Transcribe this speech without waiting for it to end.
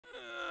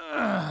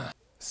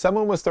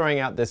Someone was throwing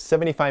out this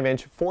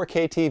 75-inch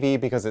 4K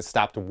TV because it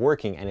stopped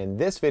working, and in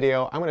this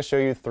video I'm going to show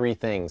you three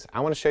things.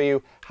 I want to show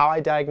you how I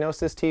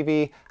diagnosed this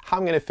TV, how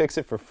I'm going to fix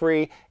it for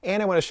free,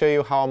 and I want to show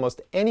you how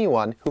almost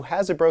anyone who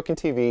has a broken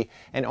TV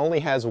and only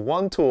has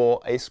one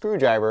tool, a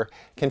screwdriver,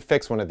 can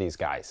fix one of these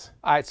guys.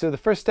 Alright, so the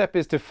first step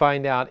is to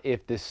find out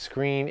if the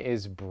screen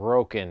is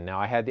broken. Now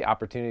I had the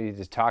opportunity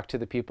to talk to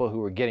the people who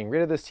were getting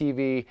rid of this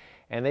TV,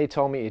 and they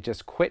told me it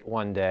just quit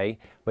one day,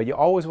 but you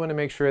always want to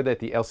make sure that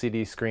the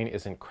LCD screen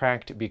isn't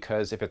cracked,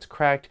 because if it's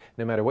cracked,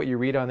 no matter what you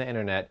read on the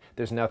internet,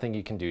 there's nothing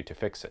you can do to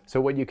fix it. So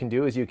what you can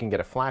do is you can get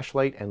a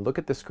flashlight and look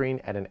at the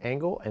screen at an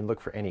angle and look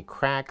for any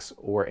cracks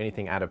or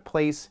anything out of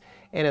place,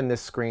 and in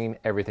this screen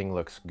everything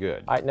looks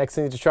good. All right, next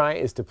thing to try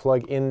is to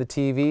plug in the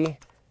TV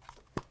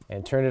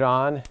and turn it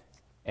on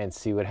and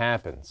see what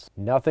happens.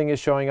 Nothing is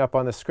showing up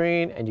on the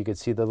screen, and you can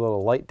see the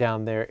little light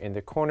down there in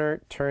the corner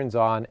turns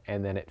on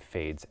and then it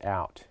fades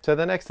out. So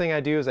the next thing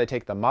I do is I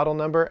take the model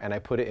number and I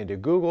put it into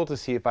Google to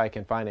see if I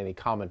can find any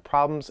common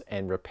problems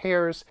and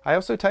repairs. I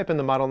also type in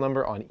the model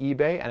number on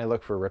eBay and I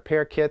look for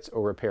repair kits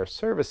or repair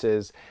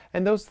services,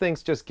 and those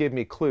things just give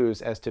me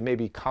clues as to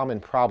maybe common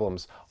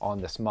problems on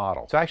this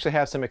model. So I actually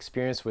have some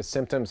experience with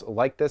symptoms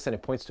like this, and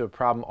it points to a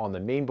problem on the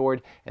main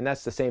board, and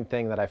that's the same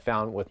thing that I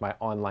found with my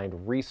online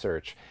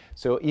research.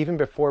 So even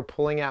before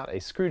pulling out a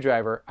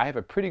screwdriver, I have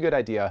a pretty good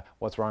idea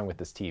what's wrong with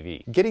this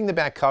TV. Getting the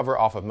back cover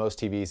off of most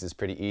TVs is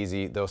pretty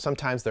easy, though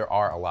sometimes there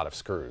are a lot of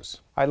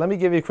screws. All right, let me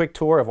give you a quick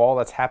tour of all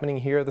that's happening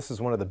here. This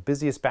is one of the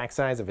busiest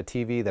backsides of a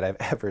TV that I've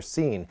ever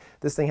seen.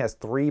 This thing has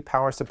 3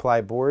 power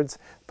supply boards.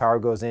 Power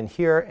goes in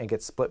here and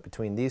gets split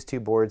between these 2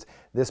 boards.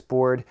 This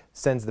board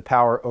sends the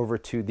power over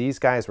to these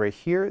guys right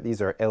here.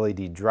 These are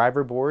LED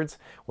driver boards,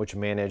 which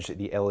manage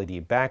the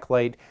LED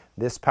backlight.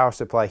 This power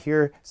supply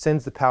here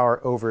sends the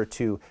power over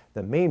to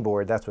the main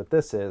board. That's what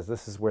this is.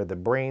 This is where the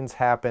brains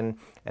happen,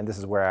 and this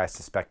is where I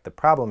suspect the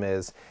problem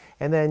is.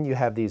 And then you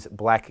have these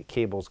black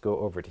cables go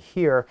over to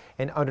here,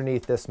 and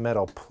underneath this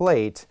metal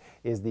plate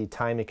is the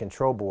timing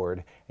control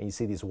board, and you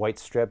see these white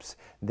strips.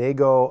 They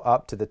go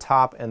up to the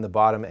top and the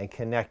bottom and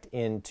connect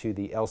into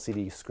the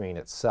LCD screen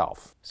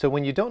itself. So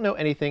when you don't know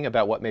anything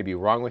about what may be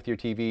wrong with your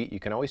TV, you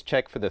can always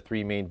check for the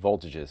 3 main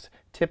voltages,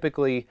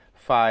 typically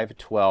 5,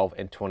 12,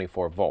 and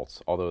 24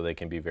 volts, although they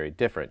can be very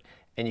different.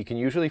 And you can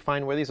usually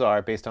find where these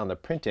are based on the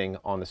printing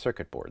on the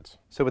circuit boards.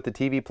 So with the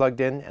TV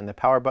plugged in and the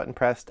power button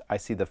pressed, I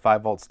see the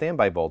 5-volt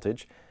standby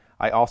voltage.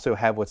 I also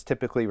have what's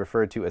typically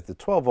referred to as the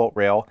 12-volt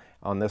rail.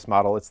 On this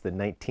model, it's the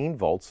 19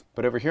 volts.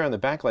 But over here on the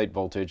backlight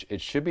voltage, it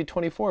should be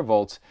 24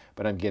 volts,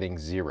 but I'm getting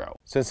 0.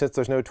 So since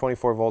there's no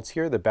 24 volts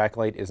here, the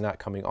backlight is not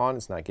coming on.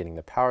 It's not getting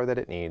the power that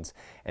it needs.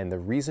 And the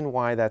reason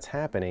why that's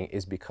happening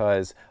is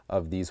because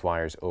of these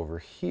wires over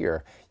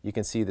here. You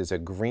can see there's a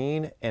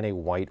green and a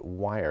white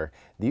wire.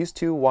 These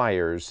 2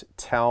 wires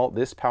tell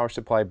this power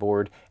supply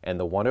board and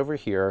the one over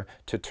here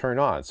to turn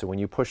on. So when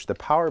you push the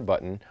power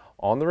button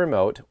on the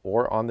remote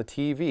or on the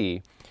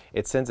TV,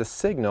 it sends a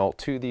signal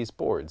to these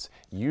boards,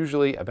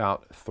 usually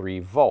about 3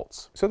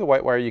 volts. So the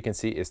white wire you can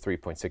see is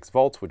 3.6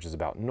 volts, which is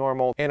about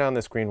normal, and on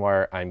this green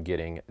wire I'm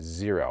getting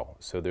 0.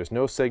 So there's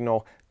no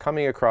signal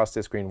coming across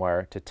this green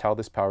wire to tell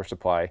this power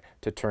supply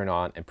to turn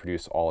on and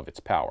produce all of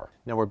its power.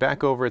 Now we're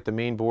back over at the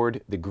main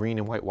board. The green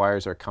and white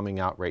wires are coming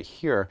out right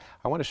here.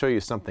 I want to show you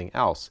something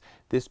else.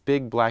 This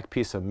big black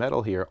piece of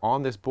metal here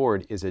on this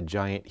board is a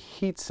giant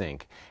heat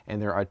sink,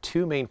 and there are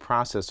 2 main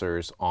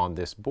processors on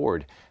this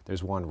board.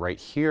 There's one right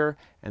here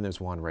and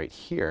there's one right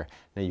here.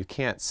 Now you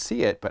can't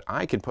see it, but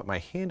I can put my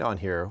hand on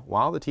here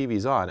while the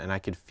TV's on and I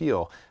can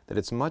feel that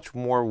it's much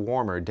more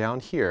warmer down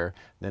here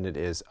than it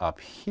is up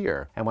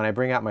here. And when I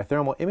bring out my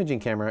thermal imaging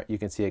camera, you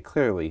can see it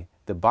clearly.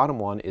 The bottom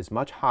one is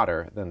much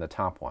hotter than the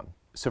top one.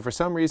 So for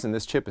some reason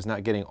this chip is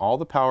not getting all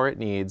the power it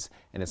needs,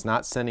 and it's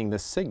not sending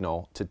this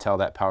signal to tell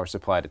that power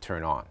supply to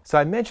turn on. So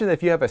I mentioned that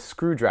if you have a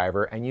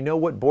screwdriver and you know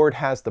what board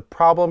has the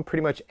problem,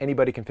 pretty much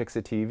anybody can fix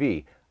a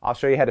TV. I'll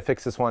show you how to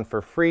fix this one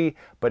for free,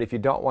 but if you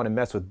don't want to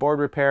mess with board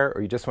repair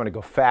or you just want to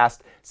go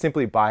fast,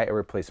 simply buy a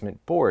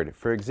replacement board.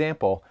 For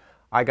example,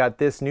 I got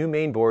this new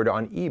main board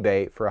on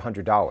eBay for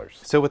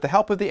 $100. So with the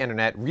help of the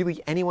internet,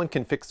 really anyone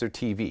can fix their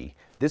TV.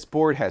 This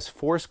board has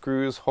 4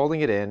 screws holding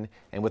it in,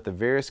 and with the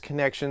various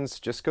connections,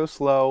 just go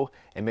slow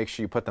and make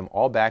sure you put them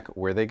all back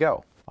where they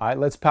go. All right,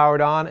 let's power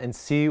it on and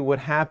see what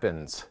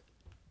happens.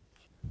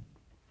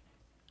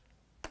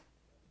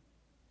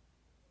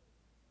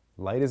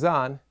 Light is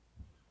on.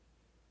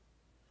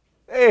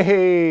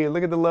 Hey,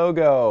 look at the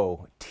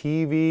logo.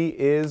 TV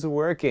is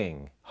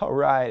working. All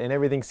right, and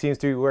everything seems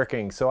to be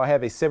working. So I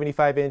have a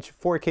 75-inch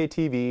 4K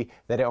TV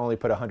that I only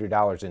put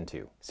 $100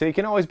 into. So you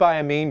can always buy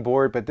a main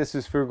board, but this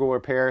is frugal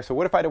repair. So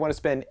what if I don't want to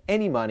spend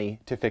any money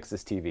to fix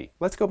this TV?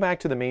 Let's go back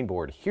to the main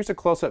board. Here's a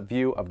close-up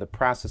view of the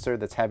processor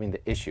that's having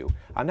the issue.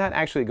 I'm not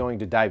actually going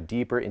to dive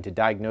deeper into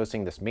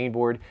diagnosing this main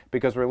board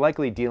because we're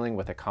likely dealing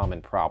with a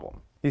common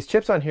problem. These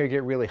chips on here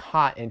get really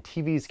hot and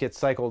TVs get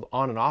cycled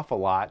on and off a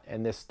lot,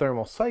 and this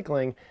thermal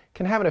cycling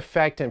can have an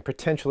effect and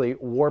potentially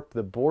warp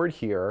the board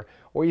here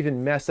or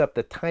even mess up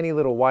the tiny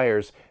little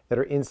wires that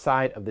are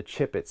inside of the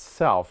chip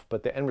itself,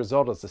 but the end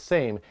result is the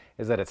same,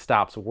 is that it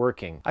stops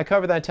working. I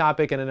covered that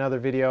topic in another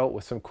video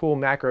with some cool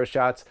macro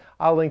shots.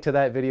 I'll link to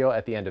that video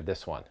at the end of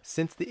this one.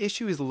 Since the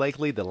issue is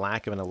likely the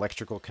lack of an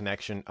electrical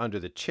connection under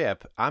the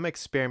chip, I'm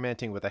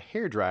experimenting with a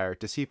hairdryer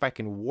to see if I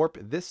can warp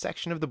this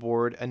section of the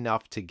board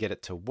enough to get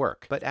it to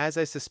work. But as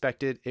I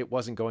suspected, it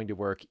wasn't going to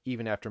work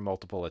even after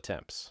multiple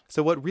attempts.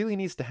 So what really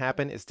needs to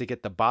happen is to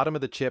get the bottom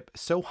of the chip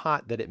so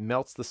hot that it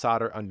melts the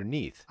solder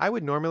underneath. I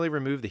would normally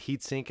remove the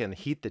heatsink and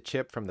heat the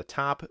chip from the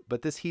top,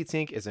 but this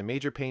heatsink is a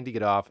major pain to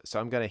get off, so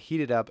I'm going to heat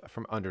it up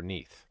from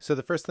underneath. So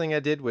the first thing I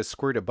did was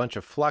squirt a bunch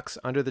of flux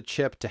under the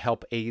chip to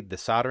help aid the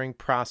soldering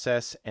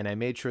process, and I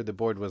made sure the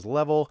board was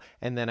level,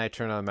 and then I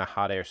turned on my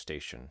hot air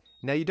station.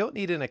 Now you don't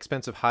need an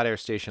expensive hot air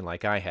station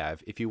like I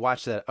have. If you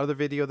watch that other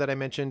video that I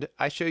mentioned,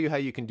 I show you how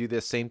you can do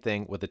this same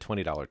thing with a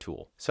 $20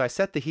 tool. So I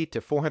set the heat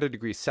to 400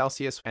 degrees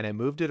Celsius and I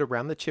moved it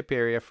around the chip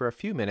area for a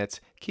few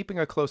minutes, keeping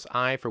a close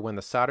eye for when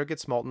the solder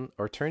gets molten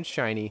or turns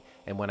shiny,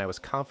 and when I was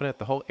confident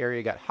the whole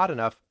area got hot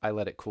enough, I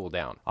let it cool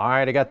down. All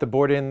right, I got the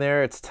board in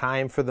there. It's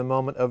time for the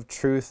moment of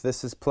truth.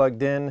 This is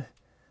plugged in.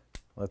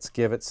 Let's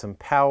give it some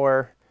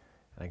power.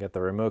 I got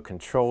the remote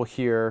control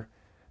here.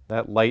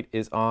 That light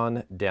is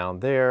on down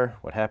there.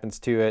 What happens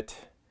to it?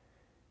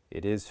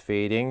 It is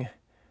fading,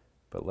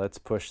 but let's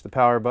push the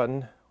power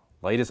button.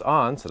 Light is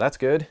on, so that's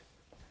good.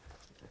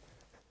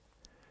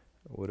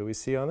 What do we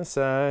see on the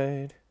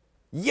side?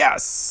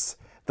 Yes!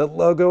 The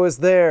logo is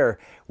there.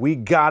 We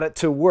got it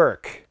to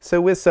work.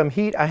 So with some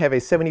heat, I have a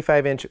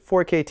 75-inch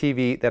 4K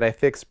TV that I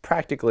fixed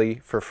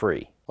practically for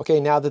free. Okay,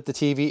 now that the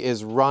TV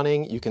is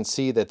running, you can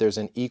see that there's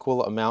an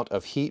equal amount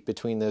of heat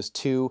between those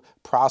two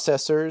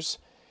processors.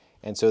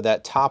 And so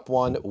that top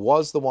one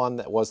was the one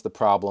that was the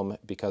problem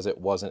because it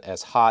wasn't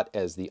as hot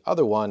as the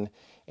other one,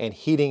 and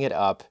heating it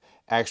up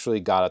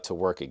actually got it to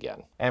work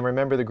again. And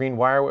remember the green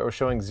wire was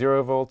showing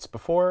 0 volts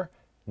before?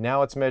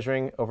 Now it's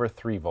measuring over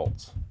 3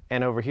 volts.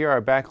 And over here,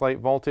 our backlight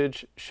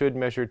voltage should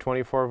measure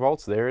 24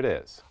 volts. There it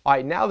is. All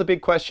right, now the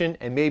big question,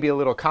 and maybe a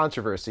little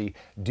controversy.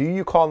 Do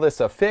you call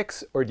this a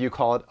fix or do you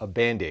call it a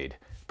Band-Aid?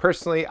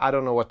 Personally, I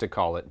don't know what to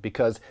call it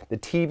because the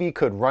TV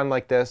could run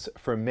like this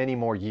for many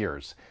more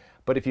years.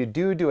 But if you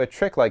do a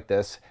trick like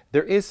this,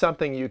 there is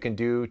something you can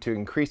do to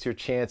increase your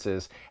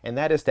chances, and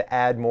that is to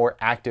add more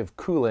active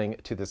cooling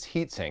to this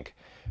heatsink.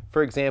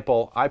 For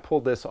example, I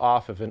pulled this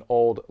off of an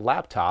old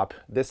laptop,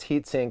 this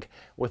heatsink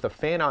with a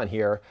fan on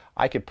here.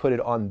 I could put it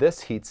on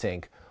this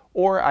heatsink,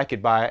 or I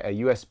could buy a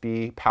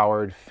USB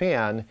powered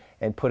fan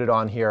and put it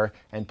on here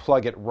and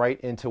plug it right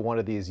into one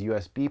of these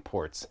USB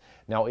ports.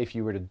 Now, if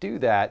you were to do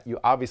that, you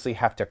obviously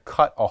have to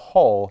cut a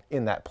hole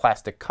in that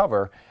plastic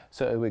cover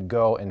so it would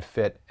go and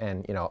fit,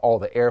 and all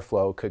the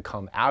airflow could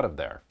come out of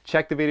there.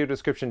 Check the video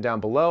description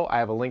down below. I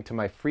have a link to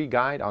my free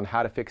guide on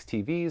how to fix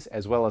TVs,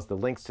 as well as the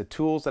links to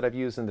tools that I've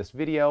used in this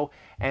video.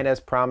 And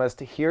as promised,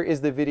 here is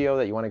the video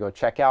that you want to go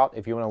check out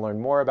if you want to learn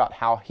more about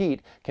how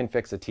heat can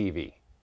fix a TV.